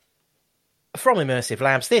From Immersive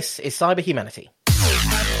Labs, this is Cyber Humanity.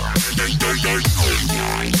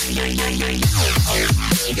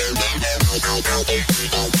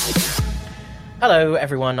 Hello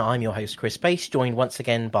everyone, I'm your host Chris Bass, joined once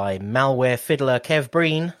again by malware fiddler Kev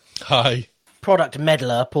Breen. Hi. Product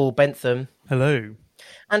meddler Paul Bentham. Hello.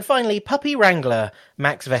 And finally, puppy wrangler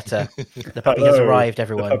Max Vetter. The puppy has arrived,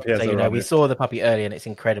 everyone. So you know, we saw the puppy earlier, and it's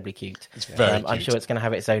incredibly cute. It's very cute. I'm sure it's going to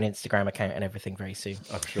have its own Instagram account and everything very soon.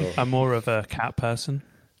 I'm sure. I'm more of a cat person.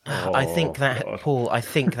 I think that, God. Paul, I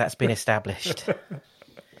think that's been established.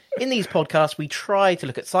 In these podcasts, we try to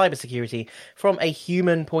look at cybersecurity from a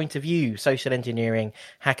human point of view, social engineering,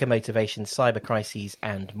 hacker motivation, cyber crises,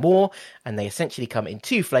 and more. And they essentially come in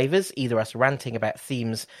two flavours, either us ranting about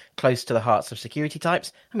themes close to the hearts of security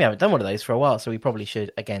types, and we haven't done one of those for a while, so we probably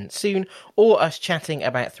should again soon, or us chatting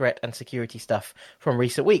about threat and security stuff from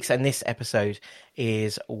recent weeks. And this episode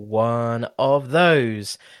is one of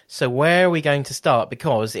those. So where are we going to start?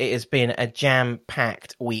 Because it has been a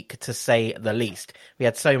jam-packed week, to say the least. We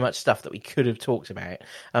had so much stuff that we could have talked about.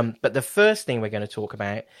 But the first thing we're going to talk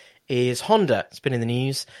about is Honda. It's been in the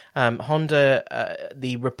news. Honda,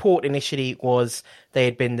 the report initially was they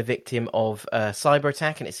had been the victim of a cyber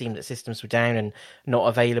attack, and it seemed that systems were down and not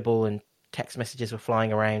available, and text messages were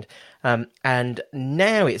flying around. And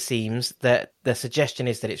now it seems that the suggestion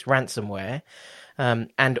is that it's ransomware.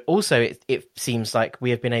 And also it seems like we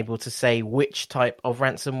have been able to say which type of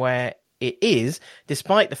ransomware it is,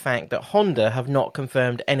 despite the fact that Honda have not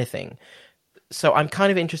confirmed anything. So I'm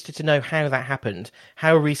kind of interested to know how that happened,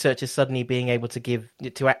 how researchers suddenly being able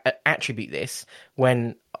to attribute this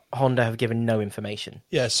when Honda have given no information.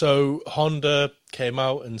 Yeah, so Honda came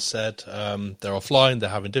out and said they're offline, they're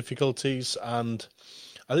having difficulties, and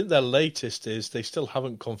I think their latest is they still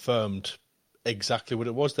haven't confirmed exactly what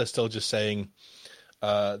it was. They're still just saying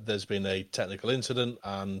there's been a technical incident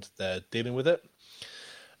and they're dealing with it.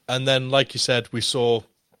 And then, like you said, we saw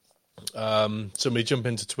somebody jump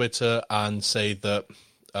into Twitter and say that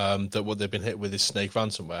that what they've been hit with is Snake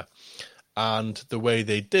ransomware. And the way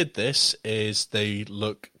they did this is they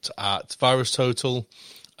looked at VirusTotal.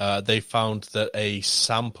 They found that a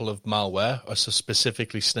sample of malware, or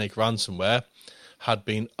specifically Snake ransomware, had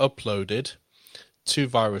been uploaded to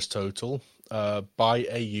VirusTotal by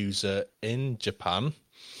a user in Japan.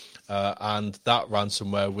 And that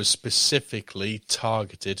ransomware was specifically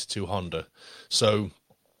targeted to Honda. So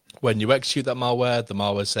when you execute that malware, the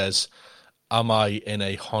malware says, am I in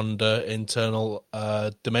a Honda internal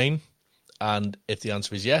domain? And if the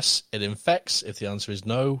answer is yes, it infects. If the answer is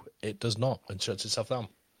no, it does not and shuts itself down.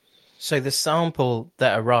 So the sample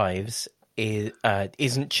that arrives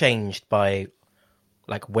isn't changed by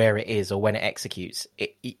like where it is or when it executes.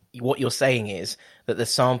 What you're saying is that the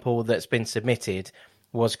sample that's been submitted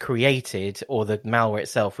was created, or the malware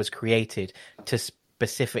itself was created to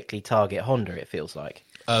specifically target Honda, it feels like.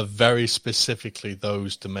 Very specifically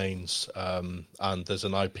those domains, and there's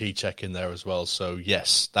an IP check in there as well. So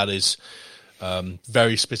yes, that is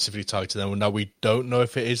very specifically targeted to them. Now, we don't know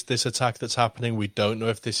if it is this attack that's happening. We don't know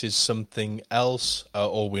if this is something else.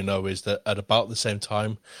 All we know is that at about the same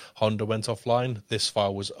time Honda went offline, this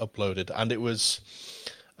file was uploaded, and it was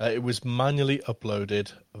manually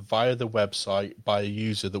uploaded via the website by a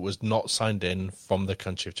user that was not signed in from the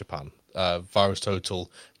country of Japan. VirusTotal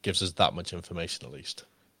gives us that much information, at least.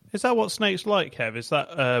 Is that what Snake's like, Kev? Is that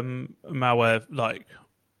malware like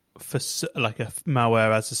for like a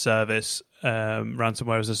malware as a service,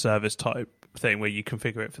 ransomware as a service type thing where you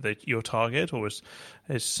configure it for your target, or is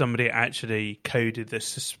somebody actually coded this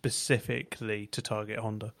specifically to target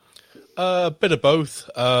Honda? A bit of both.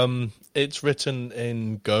 It's written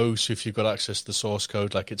in Go, so if you've got access to the source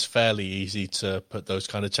code, like, it's fairly easy to put those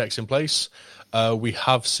kind of checks in place. We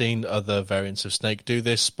have seen other variants of Snake do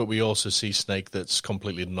this, but we also see Snake that's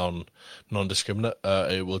completely non-discriminate.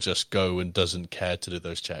 It will just go and doesn't care to do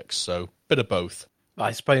those checks. So, bit of both.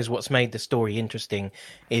 I suppose what's made the story interesting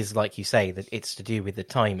is, like you say, that it's to do with the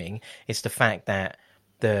timing. It's the fact that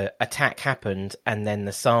the attack happened and then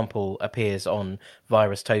the sample appears on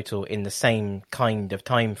VirusTotal in the same kind of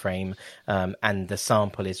time frame, and the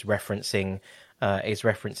sample is referencing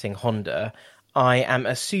Honda. I am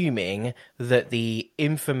assuming that the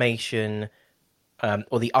information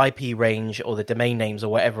or the IP range or the domain names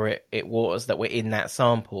or whatever it was that were in that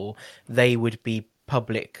sample, they would be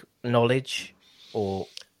public knowledge, or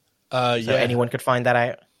so anyone could find that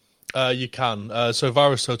out? You can. So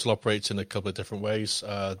VirusTotal operates in a couple of different ways.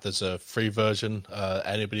 There's a free version.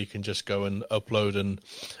 Anybody can just go and upload and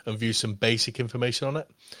view some basic information on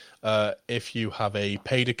it. If you have a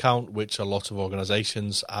paid account, which a lot of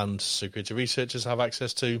organizations and security researchers have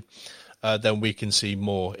access to, then we can see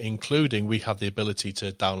more, including we have the ability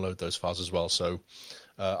to download those files as well. So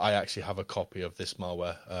I actually have a copy of this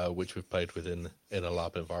malware, which we've played with in a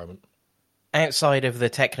lab environment. Outside of the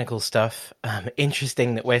technical stuff,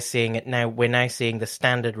 interesting that we're seeing it now. We're now seeing the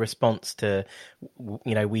standard response to,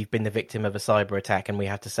 we've been the victim of a cyber attack and we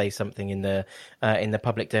have to say something in the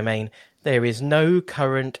public domain. There is no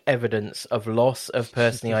current evidence of loss of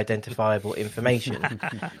personally identifiable information,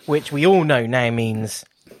 which we all know now means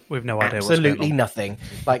we've no idea absolutely what's going on. Nothing.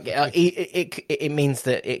 Like it means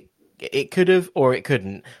that it could have or it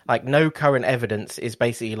couldn't. Like no current evidence is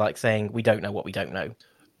basically like saying we don't know what we don't know.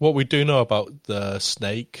 What we do know about the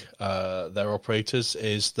Snake, their operators,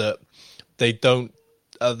 is that they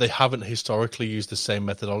haven't historically used the same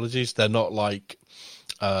methodologies. They're not like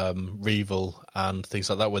Revil and things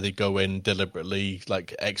like that, where they go in deliberately,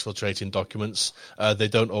 like exfiltrating documents. They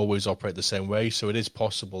don't always operate the same way, so it is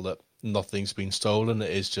possible that nothing's been stolen. It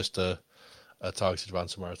is just a targeted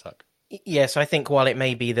ransomware attack. Yes, I think while it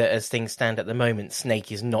may be that as things stand at the moment,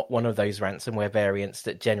 Snake is not one of those ransomware variants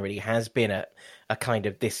that generally has been a kind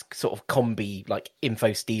of this sort of combi, like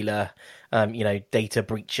info stealer, data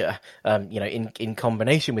breacher, in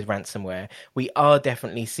combination with ransomware. We are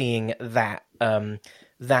definitely seeing that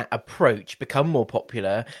that approach become more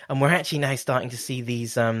popular, and we're actually now starting to see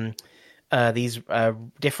these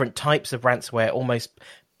different types of ransomware almost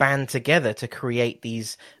band together to create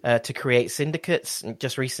these syndicates.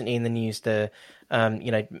 Just recently in the news, the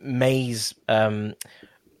Maze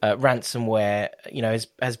ransomware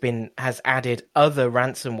has added other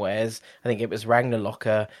ransomwares. I think it was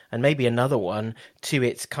Ragnarlocker and maybe another one to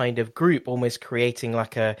its kind of group, almost creating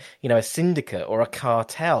like a syndicate or a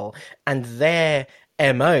cartel. And their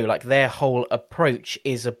MO, like their whole approach,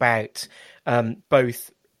 is about both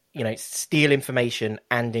steal information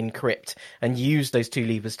and encrypt and use those two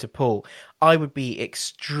levers to pull. I would be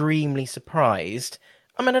extremely surprised.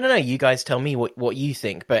 I mean, I don't know, you guys tell me what you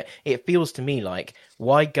think, but it feels to me like,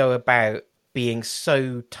 why go about being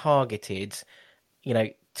so targeted,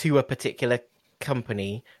 to a particular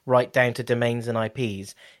company, right down to domains and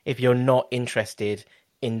IPs, if you're not interested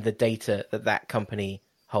in the data that company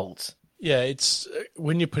holds? Yeah, it's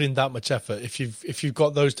when you're putting that much effort, if you've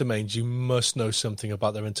got those domains, you must know something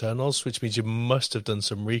about their internals, which means you must have done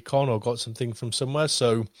some recon or got something from somewhere.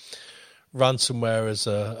 So ransomware as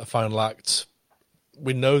a final act,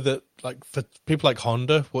 we know that, like, for people like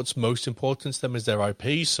Honda, what's most important to them is their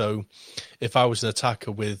IP. So if I was an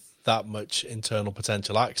attacker with that much internal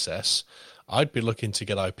potential access, I'd be looking to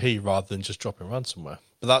get IP rather than just dropping ransomware.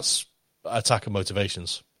 But that's attacker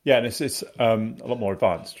motivations. Yeah, and it's a lot more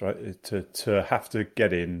advanced, right? To have to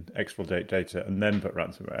get in, exploit data, and then put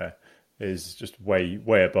ransomware is just way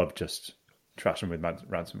above just trashing with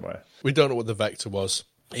ransomware. We don't know what the vector was.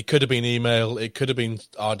 It could have been email. It could have been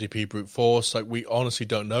RDP brute force. Like, we honestly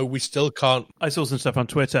don't know. We still can't. I saw some stuff on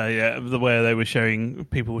Twitter, where they were showing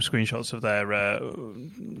people with screenshots of their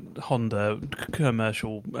Honda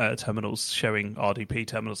commercial terminals showing RDP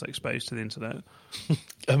terminals exposed to the internet.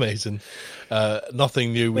 Amazing.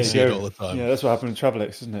 Nothing new. We see it all the time. Yeah, that's what happened in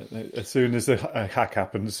Travelex, isn't it? As soon as a hack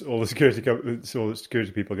happens, all the security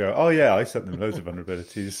people go, "Oh yeah, I sent them loads of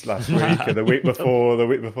vulnerabilities last week and the week before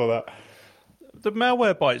that." The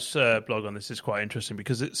Malwarebytes blog on this is quite interesting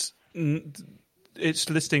because it's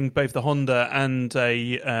listing both the Honda and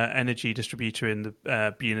a energy distributor in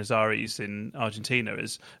the Buenos Aires in Argentina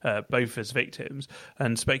as both as victims,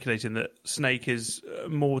 and speculating that Snake is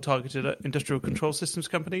more targeted at industrial control systems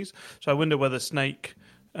companies. So I wonder whether Snake,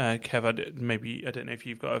 Kev, I don't know if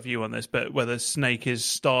you've got a view on this, but whether Snake is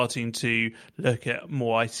starting to look at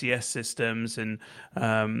more ICS systems and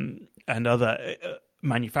other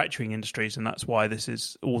manufacturing industries, and that's why this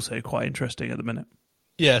is also quite interesting at the minute.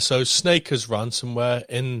 Yeah, so Snake as ransomware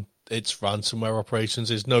in its ransomware operations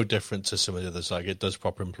is no different to some of the others. Like, it does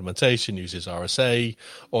proper implementation, uses RSA,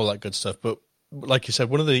 all that good stuff. But like you said,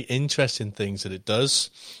 one of the interesting things that it does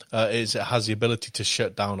is it has the ability to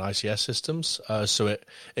shut down ICS systems. So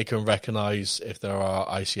it can recognize if there are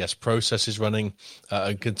ICS processes running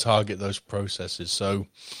and can target those processes. So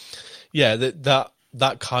yeah,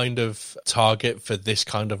 that kind of target for this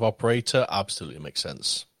kind of operator absolutely makes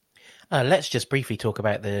sense. Let's just briefly talk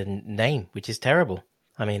about the name, which is terrible.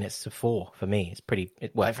 I mean, it's a 4 for me. It's pretty...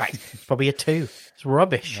 Well, in fact, it's probably a 2. It's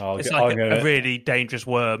rubbish. It's like a really dangerous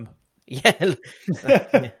worm. Yeah.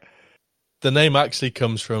 The name actually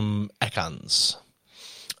comes from EKANS.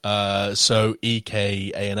 So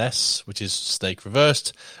EKANS, which is Snake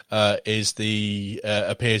reversed, is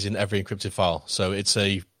appears in every encrypted file. So it's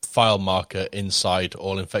a file marker inside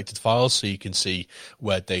all infected files, so you can see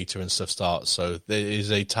where data and stuff starts. So there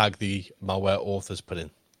is a tag the malware authors put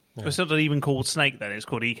in. It's not even called Snake then, it's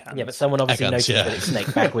called Ecan. Yeah, but someone obviously Ecans, noticed yeah. that it's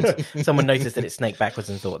Snake backwards. Someone noticed that it's Snake backwards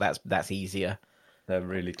and thought that's easier. They're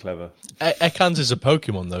really clever. Ekans is a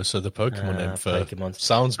Pokemon, though, so the Pokemon name for Pokemon.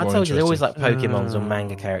 sounds I more told you they're always interesting. like Pokemons or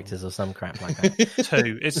manga characters or some crap like that.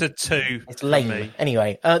 2. It's a 2. It's for lame. me.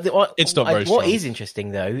 Anyway, It's not very what strong. is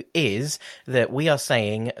interesting though is that we are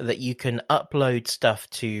saying that you can upload stuff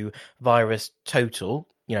to Virus Total,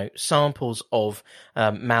 samples of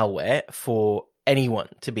malware for anyone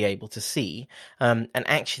to be able to see. And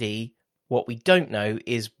actually, what we don't know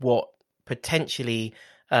is what potentially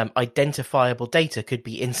identifiable data could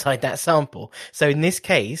be inside that sample. So in this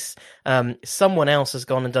case, someone else has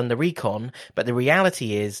gone and done the recon, but the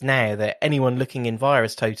reality is now that anyone looking in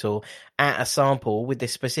Virus Total at a sample with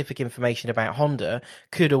this specific information about Honda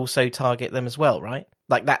could also target them as well, right?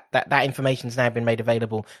 Like that information's now been made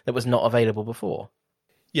available that was not available before.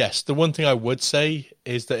 Yes, the one thing I would say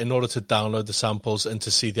is that in order to download the samples and to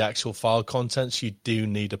see the actual file contents, you do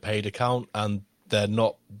need a paid account, and they're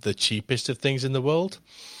not the cheapest of things in the world.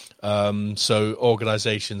 So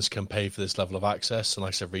organizations can pay for this level of access, and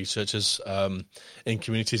like I said, researchers in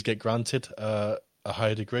communities get granted a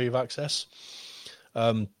higher degree of access.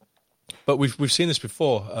 But we've seen this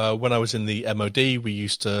before. When I was in the MOD, we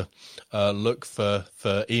used to look for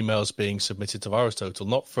emails being submitted to VirusTotal,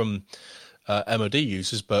 not from MOD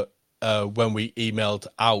users, but when we emailed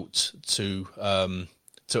out to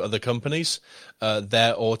other companies,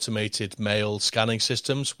 their automated mail scanning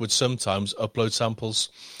systems would sometimes upload samples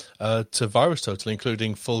to VirusTotal,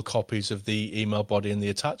 including full copies of the email body and the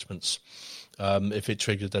attachments, if it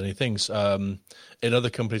triggered any things. In other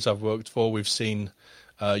companies I've worked for, we've seen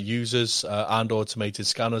users and automated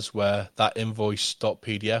scanners where that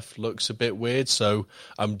invoice.pdf looks a bit weird, so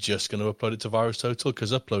I'm just going to upload it to VirusTotal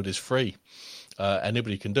because upload is free.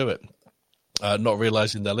 Anybody can do it, not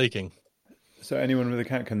realizing they're leaking. So anyone with an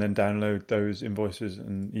account can then download those invoices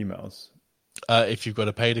and emails? If you've got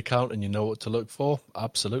a paid account and you know what to look for,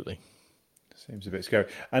 absolutely. Seems a bit scary.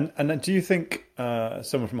 And then do you think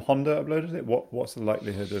someone from Honda uploaded it? What's the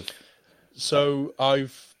likelihood of... So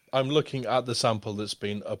I'm looking at the sample that's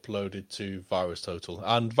been uploaded to VirusTotal,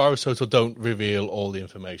 and VirusTotal don't reveal all the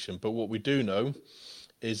information, but what we do know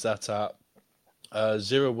is that at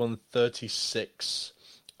 01:36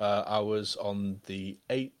 hours on the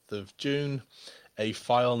 8th of June, a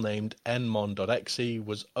file named nmon.exe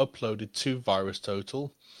was uploaded to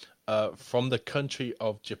VirusTotal from the country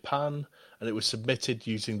of Japan, and it was submitted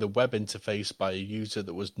using the web interface by a user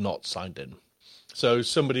that was not signed in. So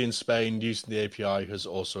somebody in Spain using the API has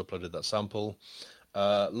also uploaded that sample.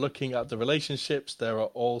 Looking at the relationships, there are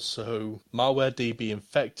also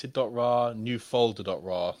malwaredb-infected.rar,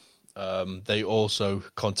 newfolder.rar. They also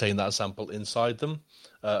contain that sample inside them,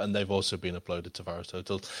 and they've also been uploaded to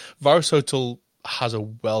VirusTotal. VirusTotal has a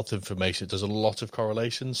wealth of information. It does a lot of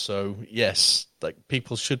correlations. So yes, like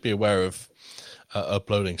people should be aware of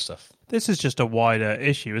uploading stuff. This is just a wider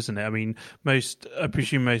issue, isn't it? I mean, I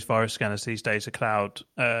presume most virus scanners these days are cloud.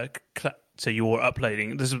 So you're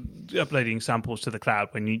uploading samples to the cloud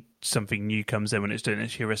when something new comes in, when it's doing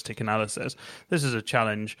its heuristic analysis. This is a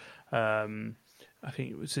challenge. I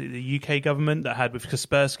think it was the UK government that had with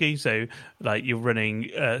Kaspersky. So, like, you're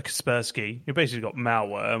running Kaspersky, you basically got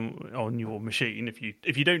malware on your machine. If you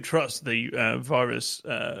don't trust the virus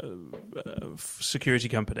security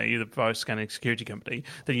company, the virus scanning security company,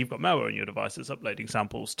 then you've got malware on your device that's uploading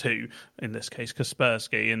samples to, in this case,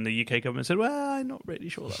 Kaspersky. And the UK government said, "Well, I'm not really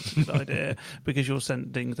sure that's a good idea because you're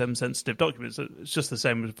sending them sensitive documents." It's just the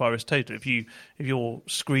same with VirusTotal. If your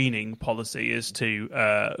screening policy is to,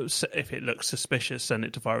 if it looks suspicious, send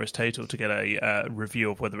it to VirusTotal to get a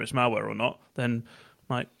review of whether it's malware or not, then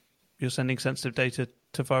like you're sending sensitive data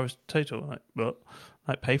to VirusTotal.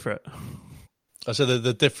 Pay for it. So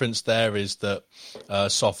the difference there is that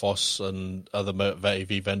Sophos and other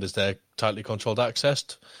AV vendors, they're tightly controlled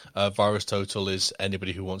accessed. VirusTotal is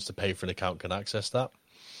anybody who wants to pay for an account can access that.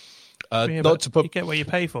 You get what you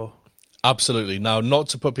pay for. Absolutely. Now, not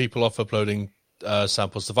to put people off uploading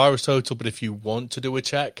samples to VirusTotal, but if you want to do a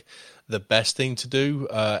check, the best thing to do,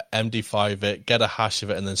 MD5 it, get a hash of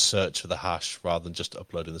it, and then search for the hash rather than just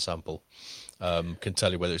uploading the sample. Can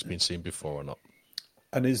tell you whether it's been seen before or not.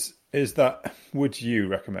 And is that, would you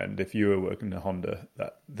recommend, if you were working at Honda,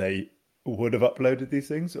 that they would have uploaded these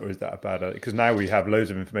things, or is that a bad idea? Because now we have loads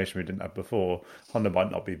of information we didn't have before. Honda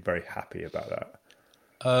might not be very happy about that.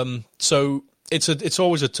 So it's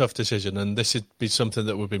always a tough decision, and this would be something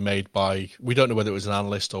that would be made by, we don't know whether it was an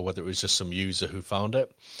analyst or whether it was just some user who found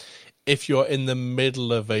it. If you're in the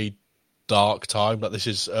middle of a dark time, like this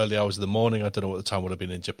is early hours of the morning, I don't know what the time would have been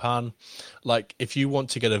in Japan, like if you want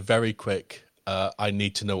to get a very quick I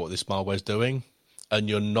need to know what this malware is doing, and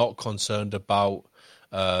you're not concerned about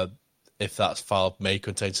if that file may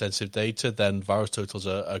contain sensitive data, then VirusTotal is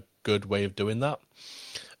a good way of doing that.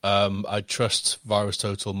 I trust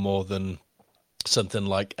VirusTotal more than something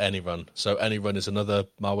like AnyRun. So AnyRun is another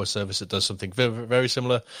malware service that does something very, very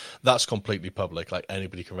similar. That's completely public. Like,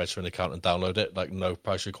 anybody can register an account and download it, like no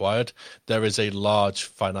price required. There is a large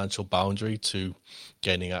financial boundary to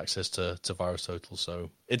gaining access to VirusTotal. So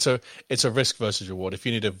it's a risk versus reward. If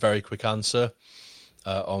you need a very quick answer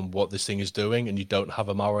on what this thing is doing and you don't have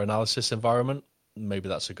a malware analysis environment, maybe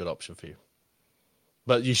that's a good option for you.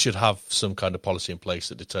 But you should have some kind of policy in place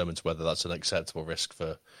that determines whether that's an acceptable risk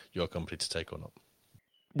for your company to take or not.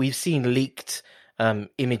 We've seen leaked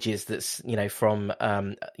images that's, from,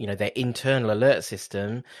 their internal alert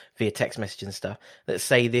system via text message and stuff that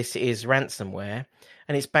say this is ransomware.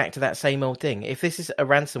 And it's back to that same old thing. If this is a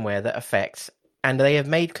ransomware that affects, and they have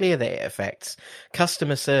made clear that it affects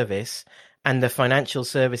customer service and the financial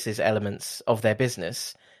services elements of their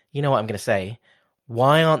business, you know what I'm going to say?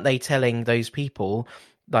 Why aren't they telling those people,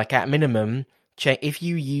 like, at minimum, if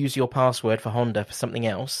you use your password for Honda for something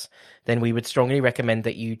else, then we would strongly recommend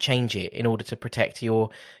that you change it in order to protect your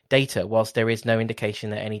data, whilst there is no indication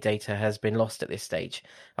that any data has been lost at this stage.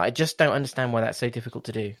 I just don't understand why that's so difficult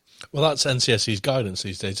to do. Well, that's NCSE's guidance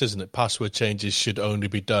these days, isn't it? Password changes should only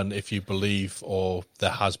be done if you believe or there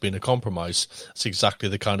has been a compromise. It's exactly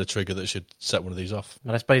the kind of trigger that should set one of these off.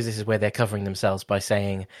 And I suppose this is where they're covering themselves by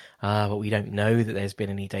saying, but we don't know that there's been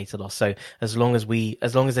any data loss. So as long as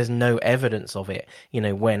there's no evidence of it,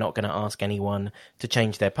 we're not going to ask anyone to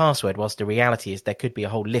change their password. Whilst the reality is there could be a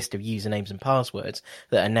whole list of usernames and passwords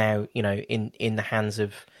that are now, in the hands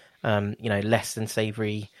of, less than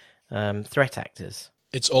savoury threat actors.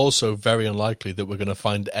 It's also very unlikely that we're going to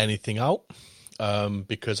find anything out,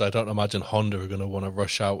 because I don't imagine Honda are going to want to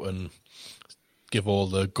rush out and give all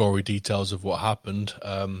the gory details of what happened.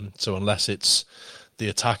 So unless it's the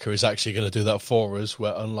attacker is actually going to do that for us,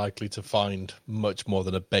 we're unlikely to find much more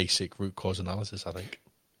than a basic root cause analysis, I think.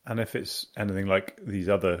 And if it's anything like these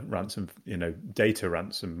other data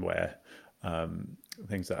ransomware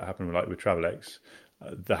things that happen, like with Travelex,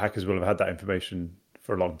 the hackers will have had that information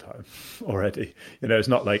for a long time already. It's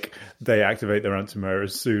not like they activate the ransomware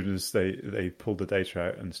as soon as they pull the data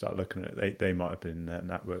out and start looking at it. They might have been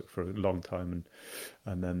at work for a long time,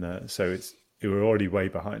 and then so we're already way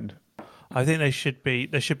behind. I think there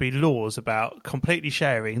should be laws about completely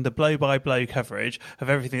sharing the blow-by-blow coverage of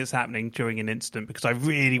everything that's happening during an incident, because I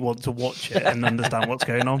really want to watch it and understand what's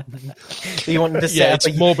going on. You want to set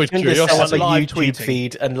up morbid curiosity. a Live YouTube tweeting.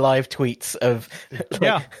 feed and live tweets of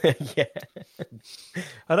Yeah. yeah.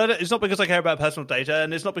 And it's not because I care about personal data,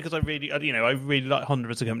 and it's not because I really like Honda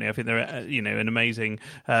as a company. I think they're an amazing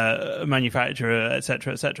manufacturer,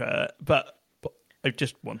 etc. But I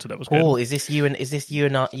just want to know what's going Paul, on. is this you and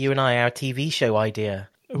I, our TV show idea?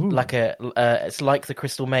 Ooh. It's like the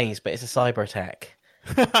Crystal Maze, but it's a cyber attack.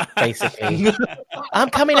 Basically,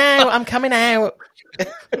 I'm coming out.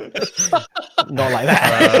 Not like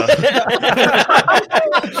that.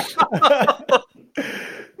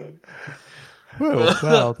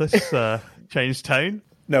 Well, this changed tone.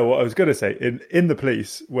 No, what I was going to say, in the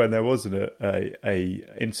police, when there wasn't a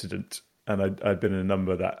incident, and I'd been in a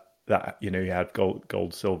number that you had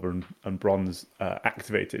gold, silver, and bronze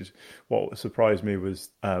activated. What surprised me was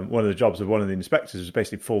one of the jobs of one of the inspectors was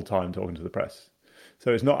basically full time talking to the press.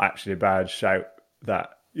 So it's not actually a bad shout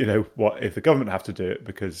that what if the government have to do it,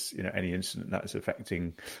 because any incident that's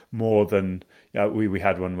affecting more than we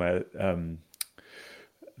had one where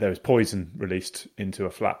there was poison released into a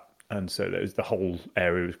flat. And so the whole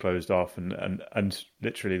area was closed off, and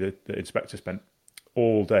literally the inspector spent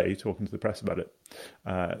all day talking to the press about it.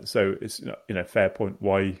 So it's fair point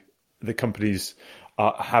why the companies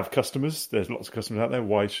have customers. There's lots of customers out there.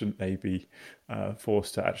 Why shouldn't they be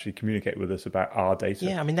forced to actually communicate with us about our data?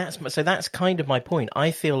 Yeah, I mean that's kind of my point.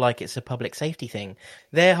 I feel like it's a public safety thing.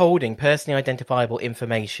 They're holding personally identifiable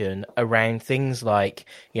information around things like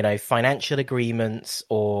financial agreements,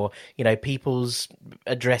 or people's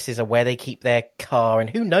addresses or where they keep their car, and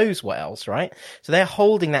who knows what else, right? So they're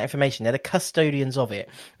holding that information. They're the custodians of it,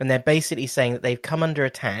 and they're basically saying that they've come under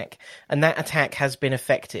attack, and that attack has been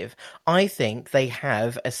effective. I think they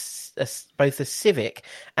have both a civic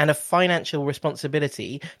and a financial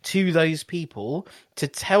responsibility to those people to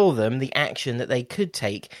tell them the action that they could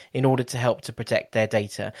take in order to help to protect their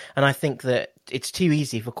data. And I think that it's too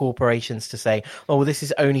easy for corporations to say, oh, well, this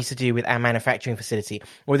is only to do with our manufacturing facility,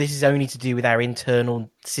 or this is only to do with our internal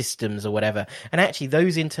systems or whatever. And actually,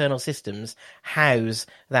 those internal systems house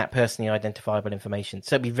that personally identifiable information.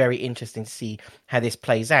 So it'd be very interesting to see how this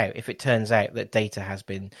plays out if it turns out that data has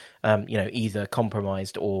been, either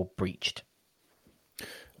compromised or breached.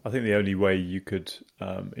 I think the only way you could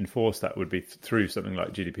enforce that would be through something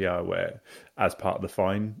like GDPR, where, as part of the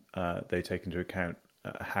fine, they take into account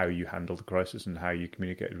how you handle the crisis and how you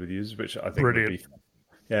communicated with users, which I think Brilliant. would be,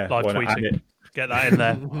 yeah, Live why not add tweeting. it? Get that in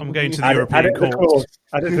there. I'm going to the Add European it to the court. court.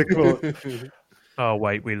 Add it to the court. Oh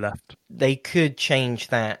wait, we left. They could change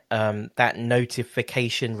that that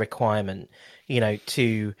notification requirement,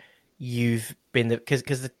 to you've been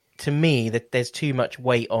because to me that there's too much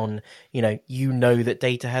weight on that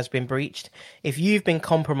data has been breached. If you've been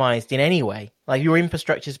compromised in any way, like your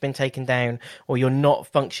infrastructure's been taken down or you're not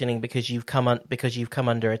functioning because you've come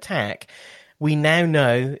under attack, we now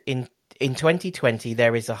know in 2020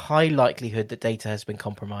 there is a high likelihood that data has been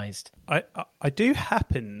compromised. I do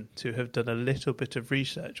happen to have done a little bit of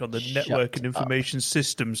research on the Network and Information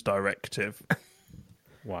Systems Directive.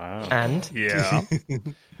 Wow. And Yeah.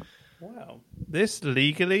 Wow. This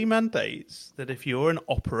legally mandates that if you're an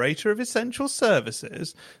operator of essential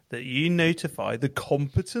services, that you notify the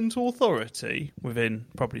competent authority within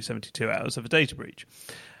probably 72 hours of a data breach.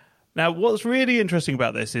 Now, what's really interesting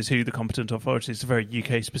about this is who the competent authorities, it's a very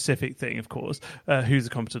UK-specific thing, of course, who the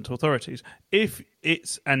competent authorities.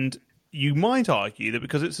 And you might argue that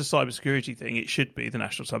because it's a cybersecurity thing, it should be the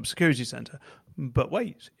National Cybersecurity Centre. But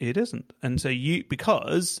wait, it isn't. And so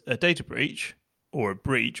because a data breach or a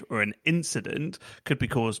breach or an incident could be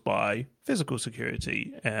caused by physical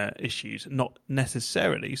security issues, not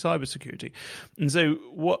necessarily cybersecurity. And so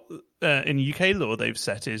what in UK law they've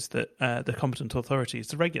set is that the competent authority is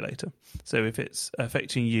the regulator. So if it's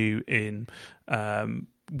affecting you in the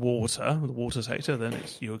water sector, then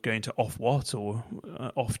you're going to Ofwat or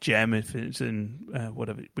Ofgem if it's in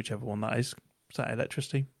whichever one that is. Is that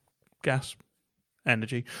electricity, gas?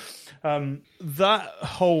 Energy. That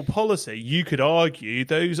whole policy, you could argue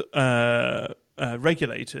those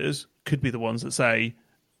regulators could be the ones that say,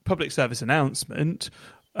 public service announcement,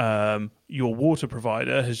 your water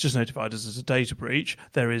provider has just notified us as a data breach.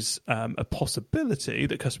 There is a possibility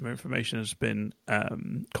that customer information has been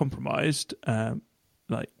compromised.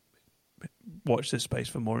 Watch this space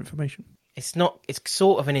for more information. it's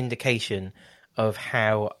sort of an indication of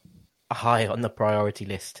how high on the priority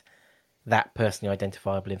list that personally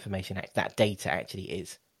identifiable information, that data actually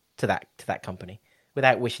is to that company.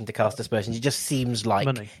 Without wishing to cast aspersions, it just seems like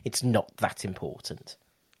it's not that important.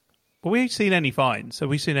 Well, we've seen any fines. So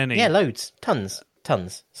we've seen any. Yeah, loads, tons,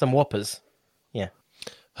 some whoppers. Yeah.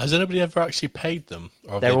 Has anybody ever actually paid them?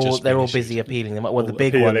 Or they're all busy appealing them. Well, the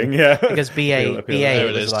big one, yeah. because BA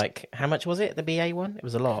It was is. like, how much was it? The BA one? It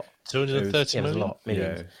was a lot. 230 It was a million? lot,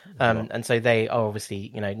 millions. Yeah, And so they are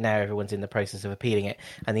obviously, now everyone's in the process of appealing it.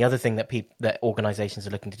 And the other thing that organisations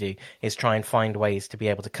are looking to do is try and find ways to be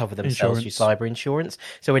able to cover themselves through cyber insurance.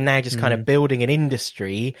 So we're now just kind of building an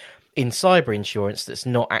industry in cyber insurance that's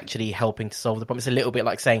not actually helping to solve the problem. It's a little bit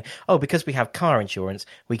like saying, oh, because we have car insurance,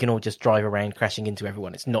 we can all just drive around crashing into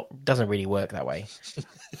everyone. Doesn't really work that way.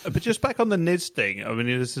 But just back on the NIS thing, I mean,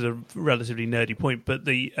 this is a relatively nerdy point, but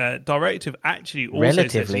the directive actually also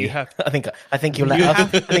Relatively, says you have... I think you'll let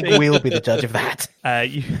us. I think we'll be the judge of that. They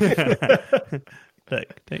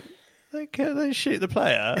shoot the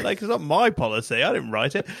player. It's not my policy. I didn't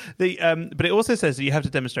write it. But it also says that you have to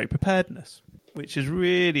demonstrate preparedness, which is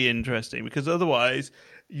really interesting because otherwise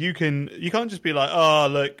you can't just be like, oh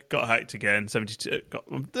look, got hacked again. 72,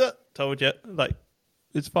 told you.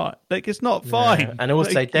 It's fine. It's not fine. Yeah. And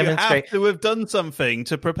also demonstrate. You have to have done something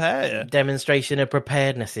to prepare. Demonstration of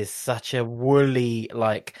preparedness is such a woolly,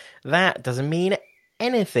 that doesn't mean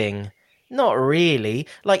anything. Not really.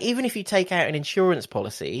 Even if you take out an insurance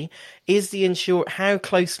policy, how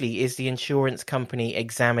closely is the insurance company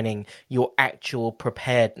examining your actual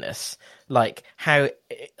preparedness? How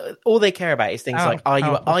all they care about is things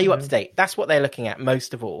are you up to date? That's what they're looking at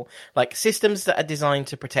most of all. Systems that are designed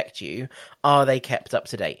to protect you, are they kept up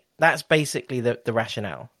to date? That's basically the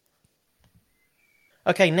rationale.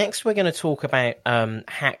 Okay, next we're going to talk about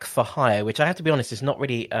hack for hire, which I have to be honest is not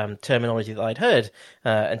really terminology that I'd heard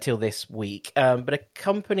until this week. But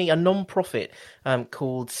a non-profit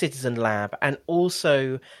called Citizen Lab and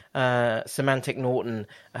also Semantic Norton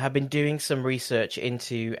have been doing some research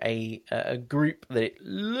into a group that it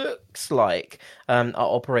looks like are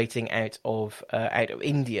operating out of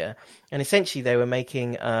India. And essentially they were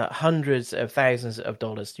making hundreds of thousands of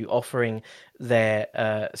dollars through offering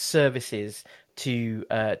their services to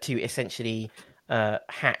essentially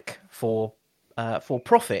hack for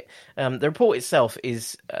profit. The report itself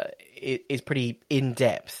is pretty in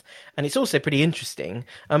depth, and it's also pretty interesting.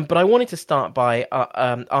 But I wanted to start by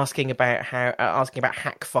asking about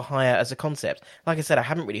hack for hire as a concept. Like I said, I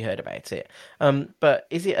haven't really heard about it. But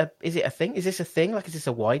is it a thing? Is this a thing? Like, is this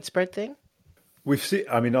a widespread thing? We've seen,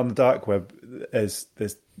 I mean, on the dark web, there's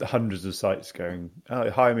hundreds of sites going,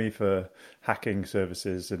 hire me for hacking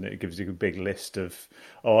services, and it gives you a big list of,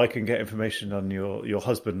 I can get information on your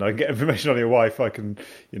husband, I can get information on your wife, I can,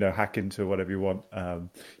 hack into whatever you want.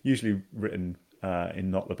 Usually written in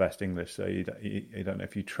not the best English, so you don't know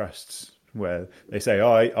if you trust where they say,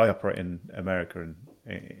 I operate in America and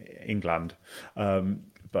England.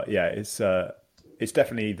 But yeah, it's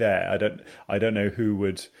definitely there. I don't know who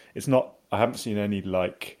would. It's not. I haven't seen any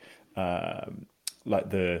like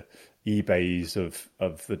the eBays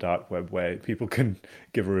of the dark web where people can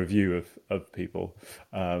give a review of people.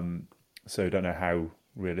 So I don't know how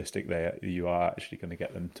realistic you are actually going to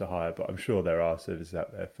get them to hire, but I'm sure there are services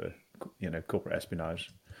out there for corporate espionage.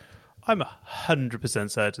 I'm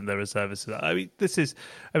 100% certain there are services.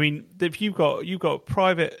 If you've got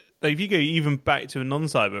private. If you go even back to a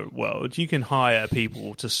non-cyber world, you can hire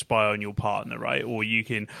people to spy on your partner, right? Or you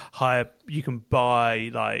can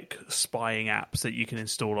buy like spying apps that you can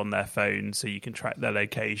install on their phone so you can track their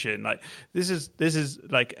location. Like this is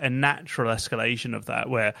like a natural escalation of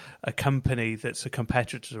that, where a company that's a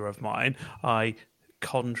competitor of mine, I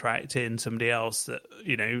contract in somebody else that,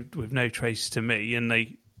 with no trace to me, and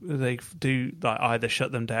they do like either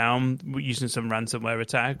shut them down using some ransomware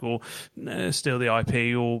attack, or steal the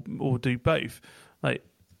IP, or do both. Like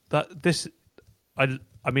that.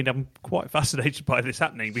 I'm quite fascinated by this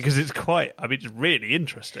happening because it's really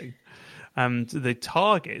interesting. And the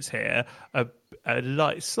targets here are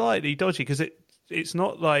like slightly dodgy, because it's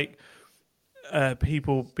not like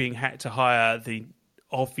people being hacked to hire the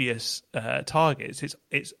obvious targets.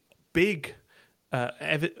 It's big.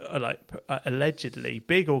 Allegedly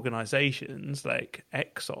big organizations like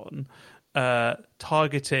Exxon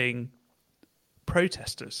targeting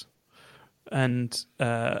protesters, and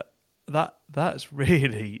that's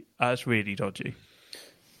really dodgy.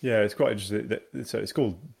 Yeah, it's quite interesting. So it's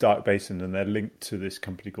called Dark Basin, and they're linked to this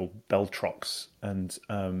company called Beltrox, and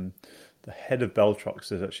the head of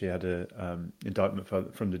Beltrox has actually had an indictment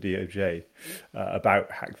from the DOJ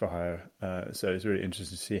about hack for hire. So it's really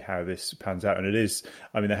interesting to see how this pans out. And it is,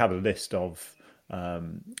 they have a list of,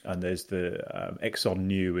 and there's the Exxon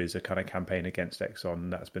New is a kind of campaign against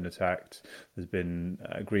Exxon that's been attacked. There's been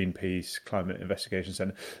Greenpeace, Climate Investigation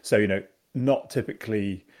Centre. So, not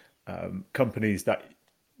typically companies that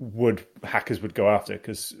hackers would go after,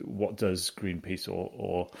 because what does Greenpeace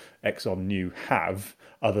or Exxon New have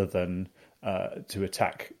other than to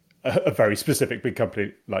attack a very specific big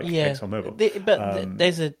company like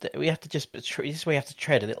ExxonMobil? We have to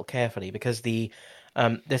tread a little carefully, because the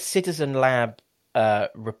Citizen Lab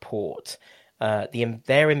report,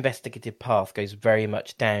 their investigative path goes very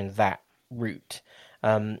much down that route,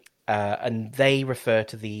 and they refer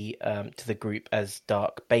to the group as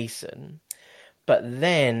Dark Basin. But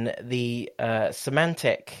then the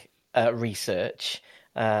Symantec research,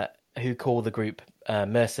 who call the group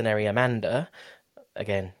Mercenary Amanda,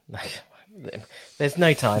 again, there's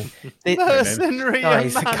no time. Mercenary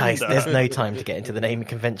Amanda. Guys, there's no time to get into the naming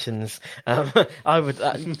conventions. I would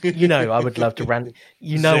love to rant.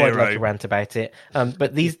 I'd love to rant about it.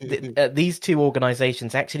 But these two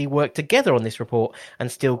organisations actually worked together on this report and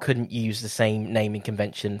still couldn't use the same naming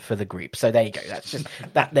convention for the group. So there you go. That's just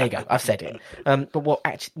that. There you go. I've said it. But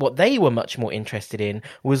what they were much more interested in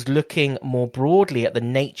was looking more broadly at the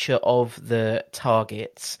nature of the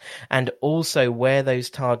targets, and also where those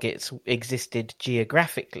targets existed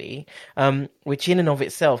geographically, which in and of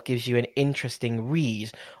itself gives you an interesting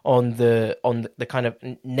read on the kind of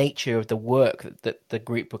nature of the work that the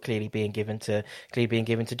group were clearly being given to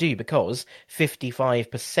do, because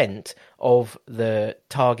 55% of the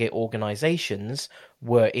target organizations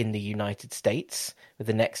were in the United States, with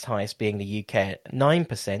the next highest being the UK at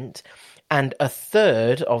 9%, and a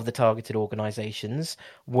third of the targeted organizations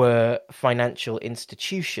were financial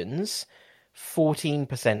institutions,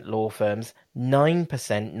 14% law firms,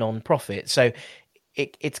 9% non-profit. So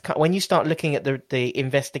it's when you start looking at the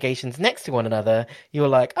investigations next to one another, you're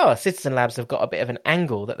like, oh, Citizen Labs have got a bit of an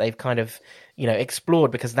angle that they've kind of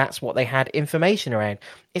explored, because that's what they had information around.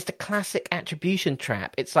 It's the classic attribution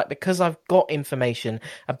trap. It's like, because I've got information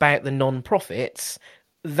about the non-profits,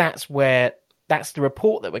 that's the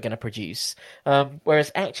report that we're going to produce.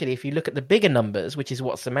 Whereas actually, if you look at the bigger numbers, which is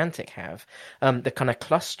what Symantec have, the kind of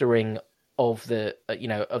clustering of the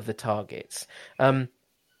of the targets.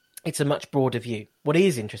 It's a much broader view. What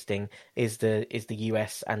is interesting is the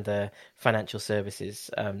US and the financial services.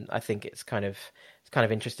 I think it's kind of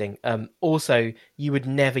interesting. Also, you would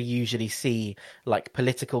never usually see like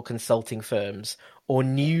political consulting firms or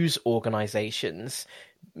news organizations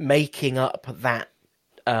making up that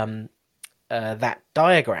that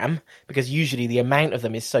diagram, because usually the amount of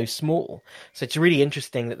them is so small. So it's really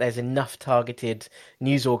interesting that there's enough targeted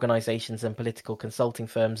news organizations and political consulting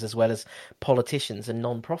firms, as well as politicians and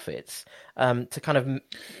non-profits, to kind of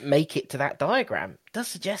make it to that diagram. It does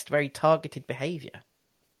suggest very targeted behavior.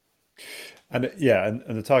 And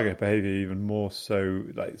and the target behavior even more so,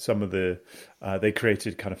 like some of the they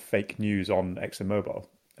created kind of fake news on ExxonMobil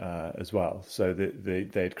as well. So they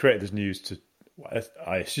had created this news to,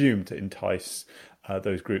 I assume, to entice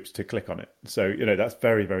those groups to click on it. So that's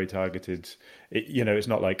very, very targeted. It's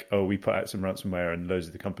not like, oh, we put out some ransomware and loads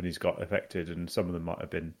of the companies got affected, and some of them might have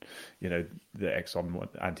been the Exxon one,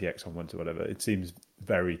 anti-Exxon ones or whatever. It seems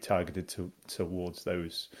very targeted towards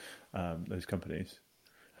those companies.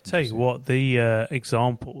 Tell you what, the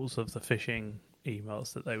examples of the phishing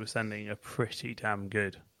emails that they were sending are pretty damn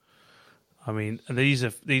good. I mean, and these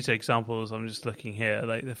are examples. I'm just looking here,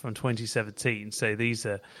 like they're from 2017. So these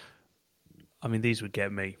are, I mean, these would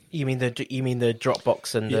get me. You mean the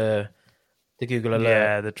Dropbox and the Google Alert?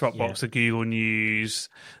 Yeah, the Dropbox, the Google News.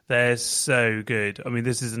 They're so good. I mean,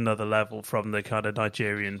 this is another level from the kind of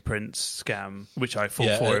Nigerian prince scam, which I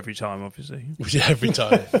fall for every time, obviously. Every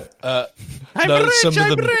time. I'm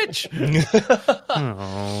rich.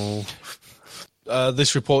 Oh.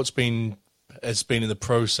 This report's has been in the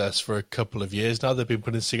process for a couple of years now. They've been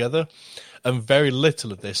putting this together, and very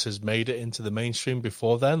little of this has made it into the mainstream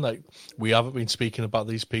before then. Like, we haven't been speaking about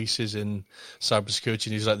these pieces in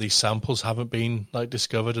cybersecurity news. Like, these samples haven't been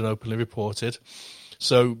discovered and openly reported.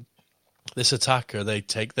 So this attacker, they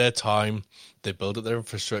take their time, they build up their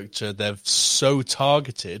infrastructure, they're so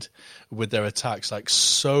targeted with their attacks, like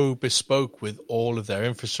so bespoke with all of their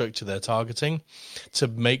infrastructure they're targeting, to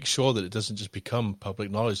make sure that it doesn't just become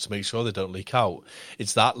public knowledge, to make sure they don't leak out.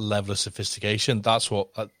 It's that level of sophistication. That's what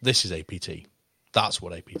this is. APT. That's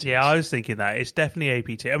what APT is. Yeah, I was thinking that. It's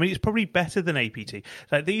definitely APT. I mean, it's probably better than APT.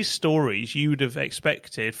 Like, these stories you would have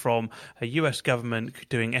expected from a US government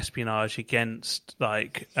doing espionage against,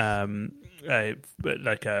 like, a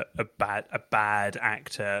bad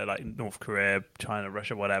actor, like North Korea, China,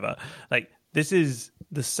 Russia, whatever. Like, this is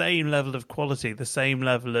the same level of quality, the same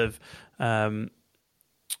level of the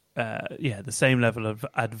same level of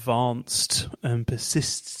advanced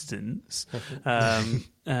persistence,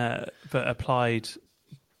 but applied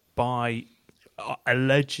by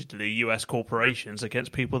allegedly US corporations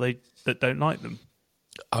against people that don't like them.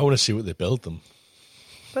 I want to see what they build them.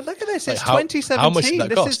 But look at this, it's how 2017. How much did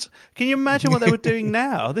that cost? Can you imagine what they were doing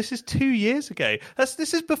now? This is 2 years ago.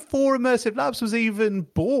 This is before Immersive Labs was even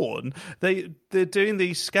born. They're doing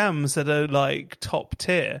these scams that are like top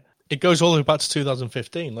tier. It goes all the way back to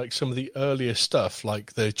 2015. Like, some of the earlier stuff,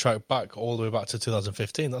 like they track back all the way back to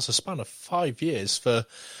 2015. That's a span of 5 years for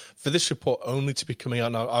this report only to be coming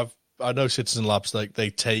out now. I know Citizen Labs, like, they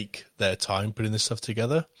take their time putting this stuff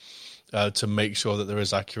together to make sure that they're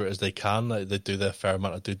as accurate as they can. They do their fair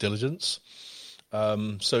amount of due diligence.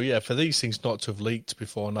 So yeah, for these things not to have leaked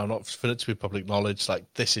before now, not for it to be public knowledge, like,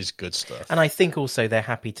 this is good stuff. And I think also they're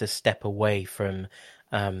happy to step away from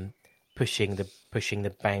pushing the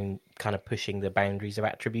boundaries of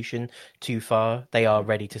attribution too far. They are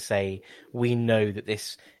ready to say, we know that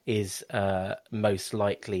this is most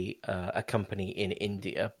likely a company in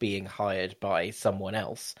India being hired by someone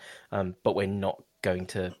else, but we're not going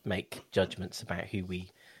to make judgments about who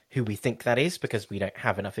we think that is, because we don't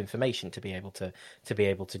have enough information to be able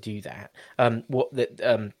to do that.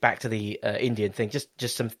 Back to the Indian thing,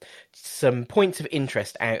 just some points of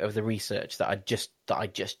interest out of the research that I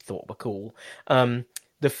just thought were cool.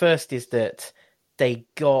 The first is that they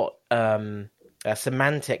got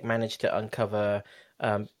Symantec managed to uncover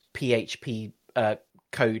PHP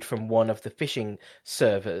code from one of the phishing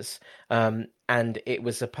servers, and it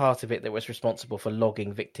was a part of it that was responsible for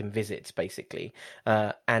logging victim visits, basically.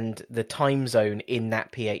 And the time zone in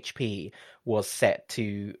that PHP was set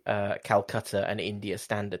to Calcutta and India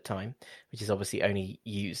Standard Time, which is obviously only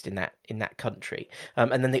used in that country.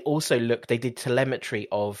 And then they did telemetry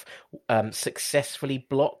of successfully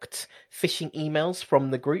blocked phishing emails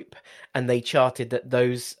from the group, and they charted that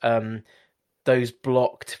those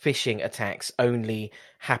blocked phishing attacks only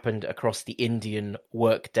happened across the Indian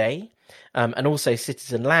workday. And also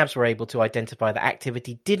Citizen Labs were able to identify that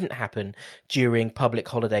activity didn't happen during public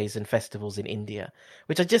holidays and festivals in India,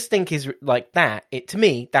 which I just think is like that. To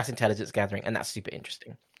me, that's intelligence gathering, and that's super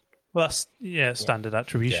interesting. Well, that's standard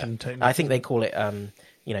attribution technique. I think they call it,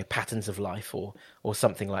 patterns of life or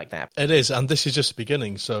something like that. It is, and this is just the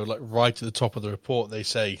beginning. So, like right at the top of the report, they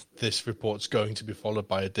say this report's going to be followed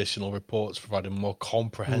by additional reports providing a more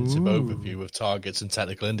comprehensive overview of targets and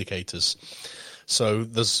technical indicators. So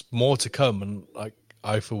there's more to come, and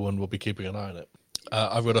I for one will be keeping an eye on it.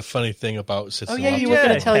 I've got a funny thing about Citizen Lab. You were going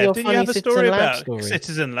to tell your Didn't funny you have a Citizen story Lab about story.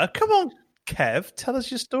 Citizen Lab? Come on, Kev, tell us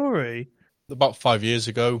your story. About 5 years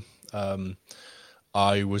ago,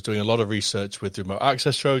 I was doing a lot of research with remote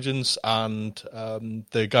access Trojans, and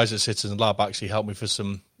the guys at Citizen Lab actually helped me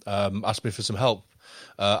asked me for some help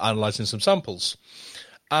analysing some samples.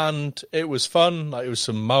 And it was fun. It was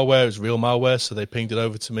some malware, it was real malware, so they pinged it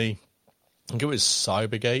over to me. I think it was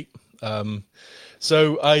Cybergate.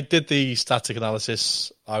 So I did the static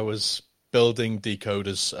analysis. I was building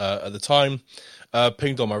decoders at the time,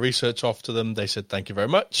 pinged all my research off to them. They said, thank you very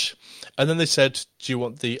much. And then they said, do you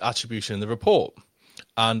want the attribution in the report?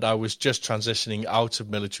 And I was just transitioning out of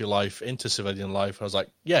military life into civilian life. I was like,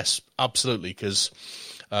 yes, absolutely, because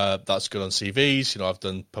that's good on CVs. I've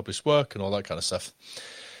done published work and all that kind of stuff.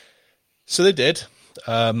 So they did.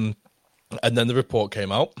 And then the report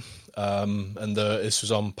came out. And this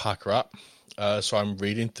was on Packrat. So I'm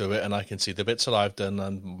reading through it and I can see the bits that I've done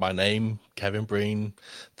and my name, Kevin Breen.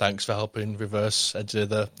 Thanks for helping reverse engineer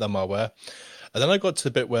the malware. And then I got to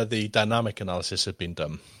the bit where the dynamic analysis had been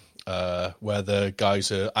done, where the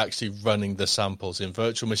guys are actually running the samples in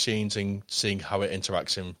virtual machines and seeing how it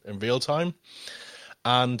interacts in real time.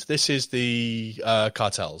 And this is the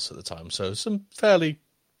cartels at the time. So some fairly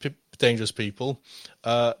dangerous people.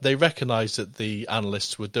 They recognized that the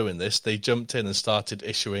analysts were doing this. They jumped in and started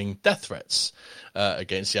issuing death threats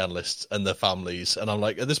against the analysts and their families. And I'm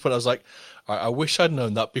like, at this point, I was like, I wish I'd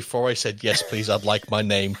known that before I said, yes, please, I'd like my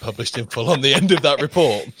name published in full on the end of that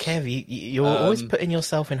report. Kev, you're always putting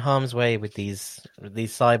yourself in harm's way with these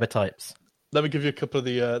cyber types. Let me give you a couple of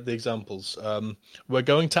the examples. We're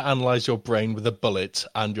going to analyze your brain with a bullet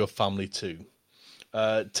and your family too.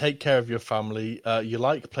 Take care of your family. You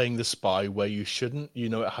like playing the spy where you shouldn't. You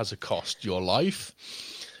know it has a cost, your life.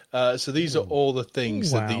 So these are all the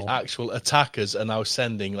things that the actual attackers are now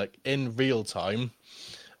sending, like in real time,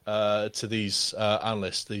 to these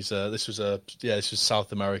analysts. This was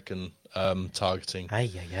South American targeting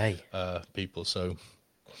people. So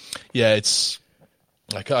yeah, it's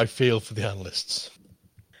like I feel for the analysts.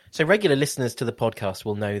 So regular listeners to the podcast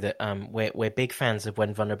will know that we're big fans of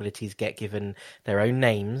when vulnerabilities get given their own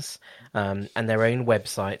names and their own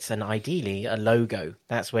websites and ideally a logo.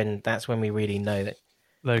 That's when we really know that.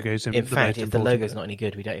 Logos. In fact, if the logo's not any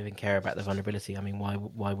good, we don't even care about the vulnerability. I mean, why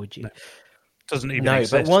would you? No. Doesn't even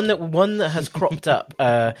exist. But one that has cropped up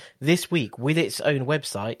this week with its own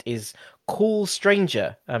website is Call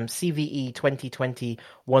Stranger, CVE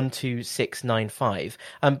 2020-12695.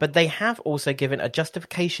 But they have also given a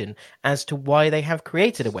justification as to why they have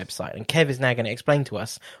created a website. And Kev is now going to explain to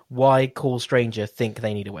us why Call Stranger think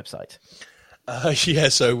they need a website.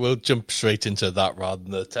 So we'll jump straight into that rather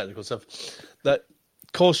than the technical stuff. That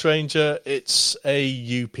Call Stranger, it's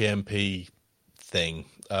a UPnP thing.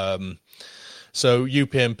 So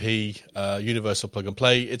UPnP, Universal Plug and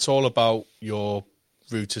Play, it's all about your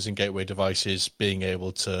routers and gateway devices being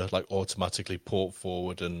able to like automatically port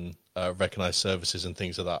forward and recognize services and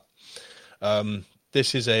things like that.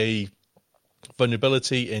 This is a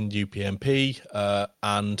vulnerability in UPnP,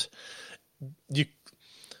 and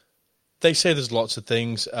they say there's lots of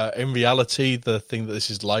things. In reality, the thing that this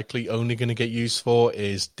is likely only going to get used for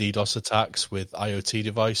is DDoS attacks with IoT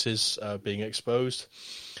devices being exposed.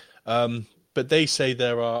 But they say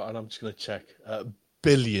there are, and I'm just going to check,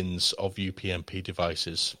 billions of UPnP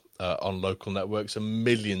devices on local networks and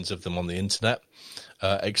millions of them on the internet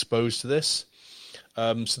exposed to this.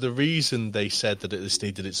 So the reason they said that this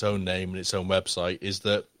needed its own name and its own website is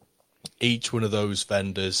that each one of those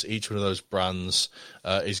vendors, each one of those brands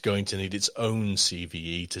is going to need its own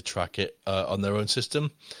CVE to track it on their own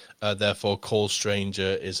system. Therefore, Call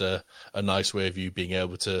Stranger is a nice way of you being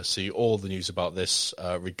able to see all the news about this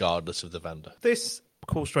regardless of the vendor. This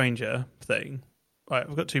Call Stranger thing, right,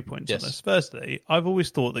 I've got 2 points on this. Firstly, I've always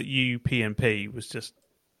thought that UPnP was just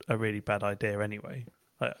a really bad idea anyway.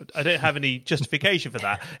 I don't have any justification for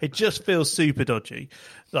that. It just feels super dodgy.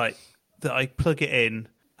 Like, that I plug it in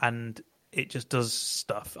and it just does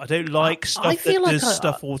stuff. I don't like stuff that does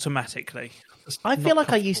stuff automatically. I feel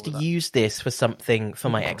like I used to use this for something for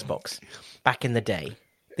my Xbox back in the day.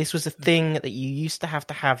 This was a thing that you used to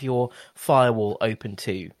have your firewall open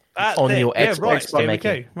to That on thing. your Yeah, Xbox. right. by There we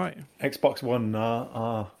making- go. Right. Xbox One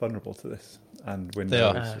are vulnerable to this, and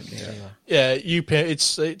Windows. They are. Yeah. Yeah,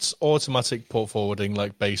 UPN. It's automatic port forwarding,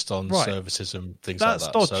 like based on Right. services and things That's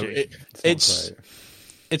like that. So dodgy.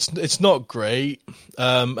 it's not great,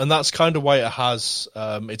 and that's kind of why it has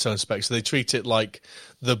its own specs. So they treat it like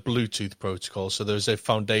the Bluetooth protocol. So there's a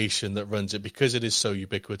foundation that runs it because it is so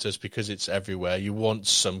ubiquitous, because it's everywhere. You want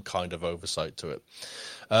some kind of oversight to it.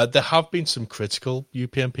 There have been some critical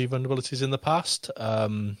UPnP vulnerabilities in the past.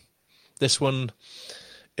 This one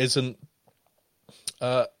isn't.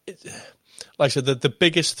 Like I said, the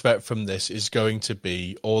biggest threat from this is going to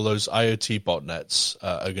be all those IoT botnets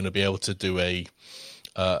are going to be able to do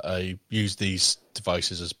use these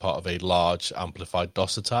devices as part of a large amplified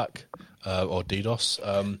DOS attack or DDoS.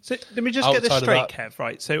 So let me just get this outside of straight, that- Kev.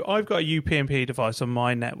 Right. So I've got a UPnP device on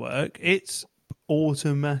my network. It's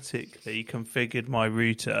automatically configured my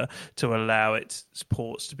router to allow its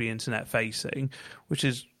ports to be internet facing, which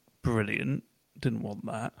is brilliant. Didn't want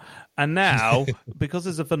that. And now, because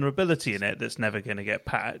there's a vulnerability in it that's never going to get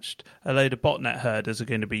patched, a load of botnet herders are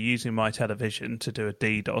going to be using my television to do a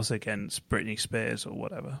DDoS against Britney Spears or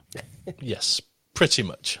whatever. Yes, pretty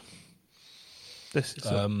much. This is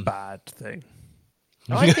a bad thing.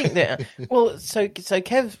 I think that so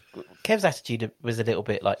Kev's attitude was a little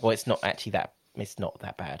bit like, well, it's not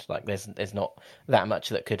that bad. Like there's not that much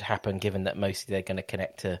that could happen, given that mostly they're going to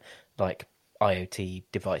connect to like IoT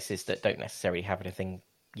devices that don't necessarily have anything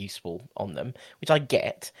useful on them, which I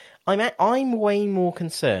get. I'm way more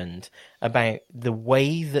concerned about the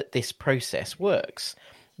way that this process works.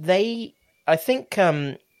 I think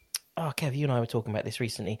Kev, you and I were talking about this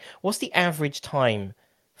recently. What's the average time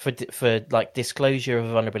for like disclosure of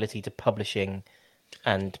a vulnerability to publishing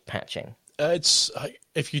and patching? It's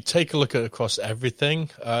if you take a look at across everything,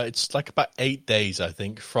 it's like about 8 days, I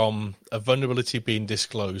think, from a vulnerability being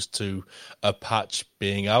disclosed to a patch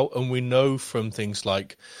being out. And we know from things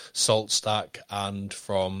like SaltStack and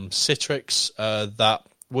from Citrix that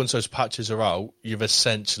once those patches are out, you've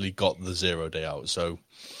essentially got the 0 day out. So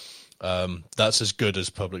that's as good as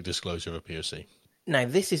public disclosure of a POC. Now,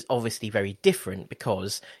 this is obviously very different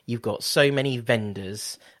because you've got so many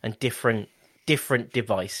vendors and different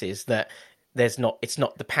devices that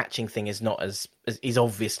the patching thing is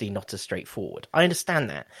obviously not as straightforward. I understand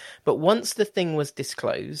that. But once the thing was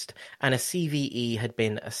disclosed and a CVE had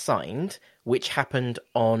been assigned, which happened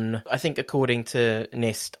on, I think according to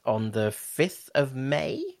NIST, on the 5th of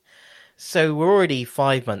May, so we're already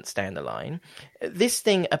 5 months down the line, this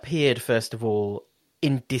thing appeared, first of all,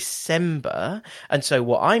 in December. And so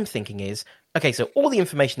what I'm thinking is, okay, so all the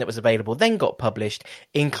information that was available then got published,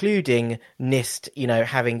 including NIST,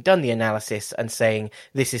 having done the analysis and saying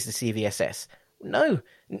this is the CVSS. No,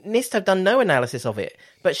 NIST have done no analysis of it,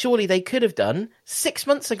 but surely they could have done 6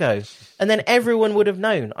 months ago, and then everyone would have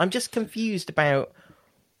known. I'm just confused about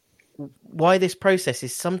why this process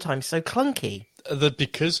is sometimes so clunky.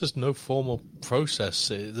 Because there's no formal process,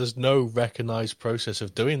 there's no recognised process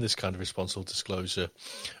of doing this kind of responsible disclosure.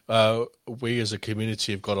 We as a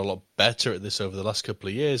community have got a lot better at this over the last couple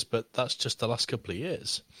of years, but that's just the last couple of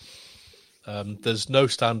years. There's no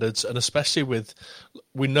standards, and especially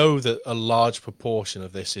we know that a large proportion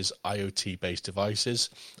of this is IoT-based devices,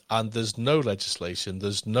 and there's no legislation,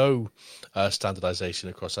 there's no standardization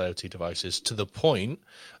across IoT devices, to the point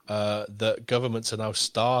that governments are now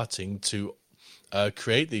starting to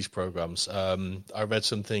create these programs. I read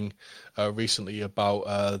something recently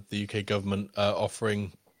about the UK government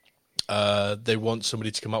offering. They want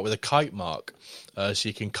somebody to come out with a kite mark, so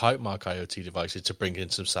you can kite mark IoT devices to bring in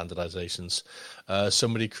some standardizations.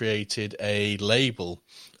 Somebody created a label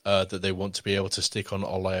that they want to be able to stick on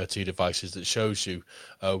all IoT devices that shows you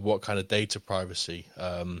what kind of data privacy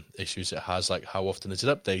issues it has, like how often is it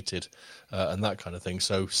updated, and that kind of thing.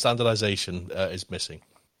 So standardization is missing.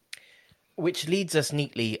 Which leads us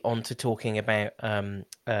neatly onto talking about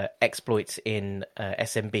exploits in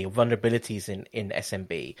SMB, or vulnerabilities in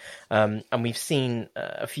SMB. And we've seen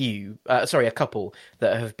a couple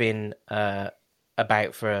that have been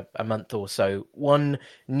about for a month or so. One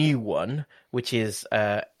new one, which is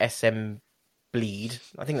SM Bleed.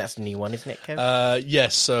 I think that's a new one, isn't it, Kev?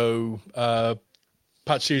 Yes, so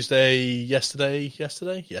Patch Tuesday yesterday.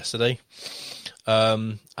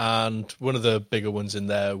 And one of the bigger ones in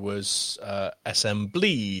there was SM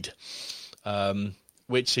Bleed,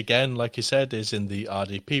 which again, like you said, is in the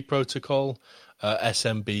RDP protocol.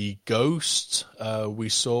 SMB Ghost, we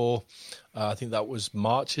saw, I think that was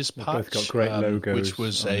March's patch. They've both got great logos, which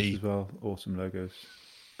was as well. Awesome logos.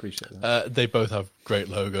 Appreciate that. They both have great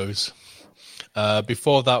logos.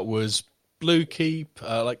 Before that was Bluekeep.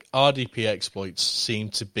 Like RDP exploits seem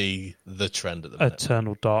to be the trend at the minute.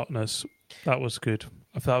 Eternal Darkness. That was good.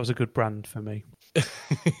 I thought that was a good brand for me.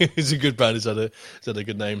 It's a good brand. Is that a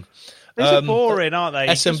good name? They're boring, aren't they?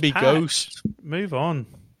 SMB Ghost. Move on.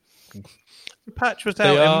 The patch was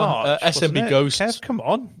out in March. SMB Ghost. Kev, come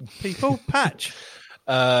on, people. Patch.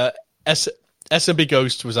 SMB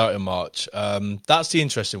Ghost was out in March. That's the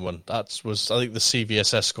interesting one. I think the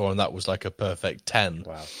CVSS score on that was like a perfect 10.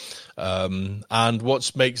 Wow. And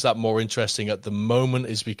what makes that more interesting at the moment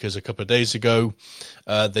is because a couple of days ago,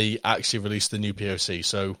 they actually released the new POC.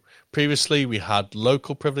 So previously we had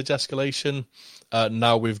local privilege escalation.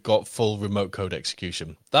 Now we've got full remote code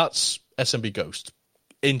execution. That's SMB Ghost.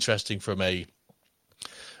 Interesting from a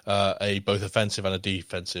both offensive and a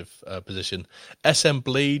defensive position. SM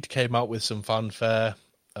Bleed came out with some fanfare,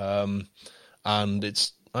 and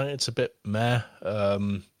it's a bit meh,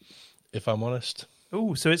 if I'm honest.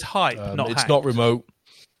 Oh, so it's hype, not it's hacked. not remote.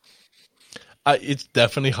 It's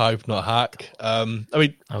definitely hype, not hack. I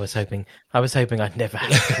mean, I was hoping I'd never have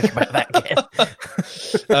to think about that again.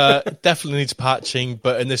 definitely needs patching,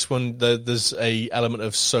 but in this one, there's a element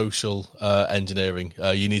of social engineering.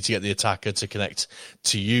 You need to get the attacker to connect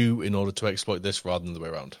to you in order to exploit this, rather than the way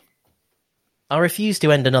around. I refuse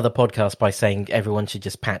to end another podcast by saying everyone should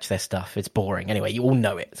just patch their stuff. It's boring. Anyway, you all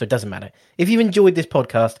know it, so it doesn't matter. If you've enjoyed this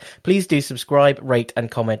podcast, please do subscribe, rate, and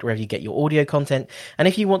comment wherever you get your audio content. And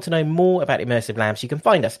if you want to know more about Immersive Labs, you can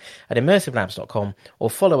find us at immersivelabs.com or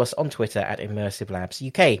follow us on Twitter at Immersive Labs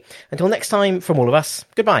UK. Until next time, from all of us,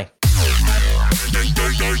 goodbye.